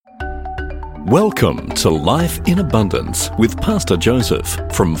Welcome to Life in Abundance with Pastor Joseph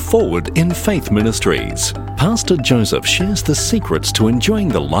from Forward in Faith Ministries. Pastor Joseph shares the secrets to enjoying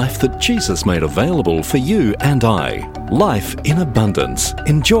the life that Jesus made available for you and I. Life in Abundance.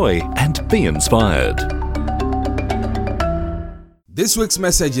 Enjoy and be inspired. This week's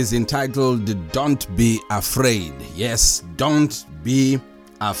message is entitled, Don't Be Afraid. Yes, don't be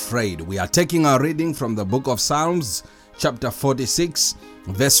afraid. We are taking our reading from the book of Psalms, chapter 46,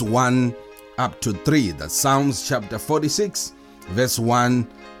 verse 1 up to 3. That's Psalms chapter 46, verse 1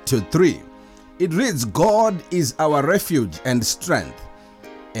 to 3. It reads, God is our refuge and strength,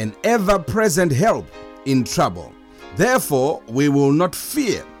 an ever-present help in trouble. Therefore, we will not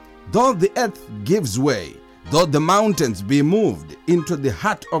fear, though the earth gives way, though the mountains be moved into the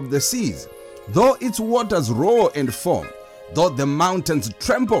heart of the seas, though its waters roar and foam, though the mountains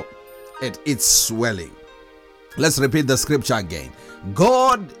tremble at its swelling. Let's repeat the scripture again.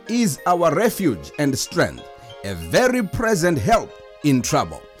 God is our refuge and strength, a very present help in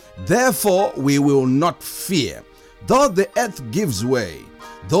trouble. Therefore, we will not fear, though the earth gives way,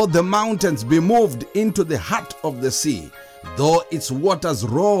 though the mountains be moved into the heart of the sea, though its waters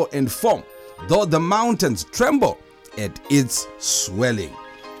roar and foam, though the mountains tremble at its swelling.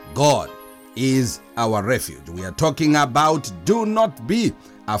 God is our refuge. We are talking about do not be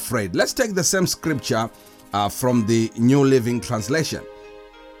afraid. Let's take the same scripture from the New Living Translation.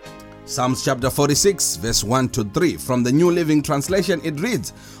 Psalms chapter 46, verse 1 to 3. From the New Living Translation, it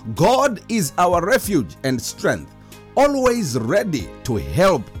reads, God is our refuge and strength, always ready to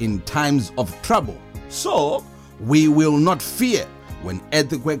help in times of trouble. So we will not fear when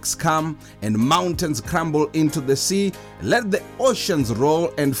earthquakes come and mountains crumble into the sea. Let the oceans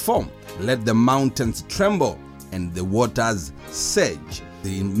roll and foam. Let the mountains tremble and the waters surge.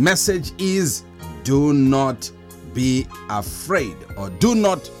 The message is, do not be afraid, or do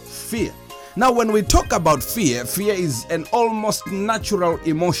not fear. Now, when we talk about fear, fear is an almost natural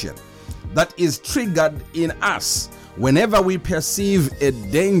emotion that is triggered in us whenever we perceive a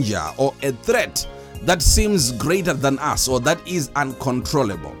danger or a threat that seems greater than us or that is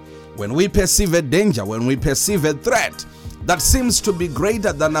uncontrollable. When we perceive a danger, when we perceive a threat that seems to be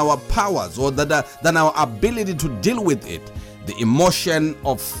greater than our powers or than our ability to deal with it, the emotion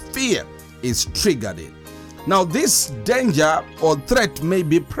of fear is triggered in. Now, this danger or threat may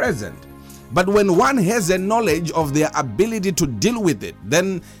be present, but when one has a knowledge of their ability to deal with it,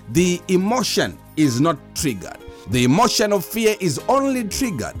 then the emotion is not triggered. The emotion of fear is only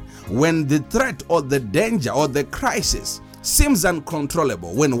triggered when the threat or the danger or the crisis seems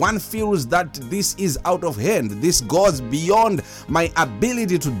uncontrollable, when one feels that this is out of hand, this goes beyond my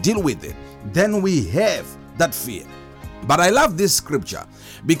ability to deal with it, then we have that fear. But I love this scripture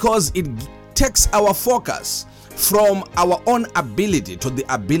because it takes our focus from our own ability to the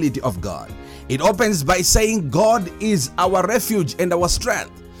ability of God. It opens by saying God is our refuge and our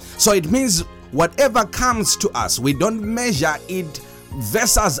strength. So it means whatever comes to us, we don't measure it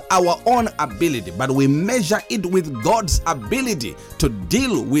versus our own ability, but we measure it with God's ability to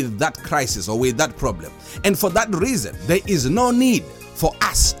deal with that crisis or with that problem. And for that reason, there is no need for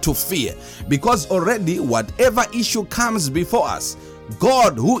us to fear, because already whatever issue comes before us,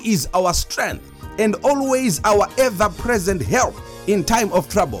 God, who is our strength and always our ever-present help in time of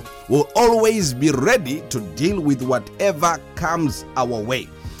trouble, will always be ready to deal with whatever comes our way.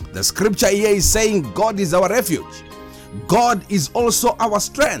 The scripture here is saying God is our refuge. God is also our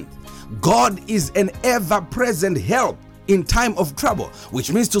strength. God is an ever-present help in time of trouble,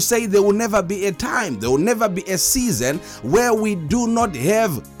 which means to say there will never be a time, there will never be a season where we do not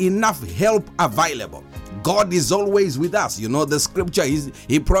have enough help available. God is always with us. You know the scripture,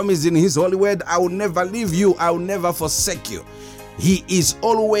 he promised in his holy word, I will never leave you, I will never forsake you. He is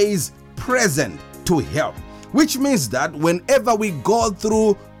always present to help, which means that whenever we go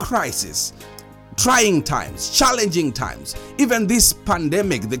through crisis, trying times, challenging times, even this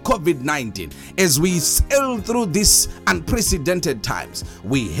pandemic, the COVID-19, as we sail through these unprecedented times,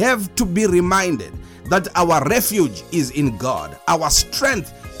 we have to be reminded that our refuge is in God, our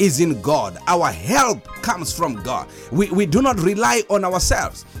strength is in God, our help comes from God. We do not rely on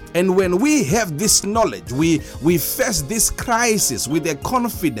ourselves. And when we have this knowledge, we face this crisis with a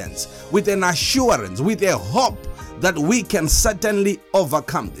confidence, with an assurance, with a hope that we can certainly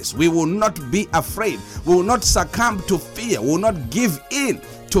overcome this. We will not be afraid. We will not succumb to fear. We will not give in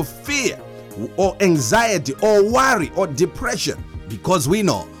to fear or anxiety or worry or depression, because we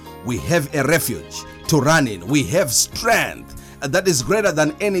know we have a refuge to run in. We have strength that is greater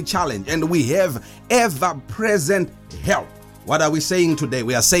than any challenge, and we have ever-present help What are we saying today?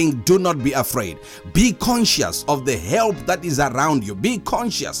 We are saying, do not be afraid. Be conscious of the help that is around you. Be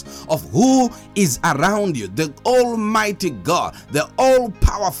conscious of who is around you, the Almighty God, the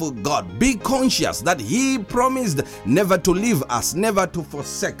all-powerful God. Be conscious that He promised never to leave us, never to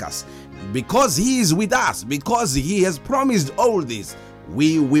forsake us. Because He is with us, because He has promised all this,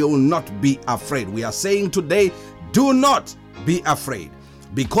 we will not be afraid. We are saying today, do not be afraid,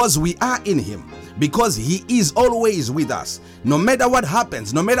 because we are in Him, because He is always with us. No matter what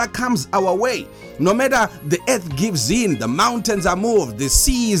happens, no matter comes our way, no matter the earth gives in, the mountains are moved, the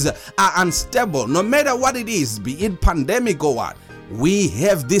seas are unstable, no matter what it is, be it pandemic or what, we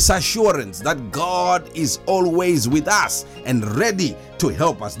have this assurance that God is always with us and ready to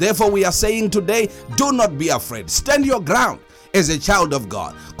help us. Therefore, we are saying today, do not be afraid. Stand your ground as a child of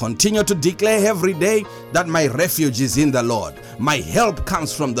God. Continue to declare every day that my refuge is in the Lord. My help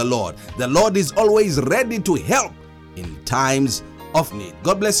comes from the Lord. The Lord is always ready to help in times of need.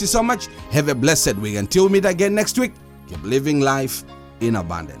 God bless you so much. Have a blessed week. Until we meet again next week, keep living life in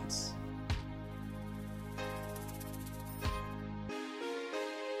abundance.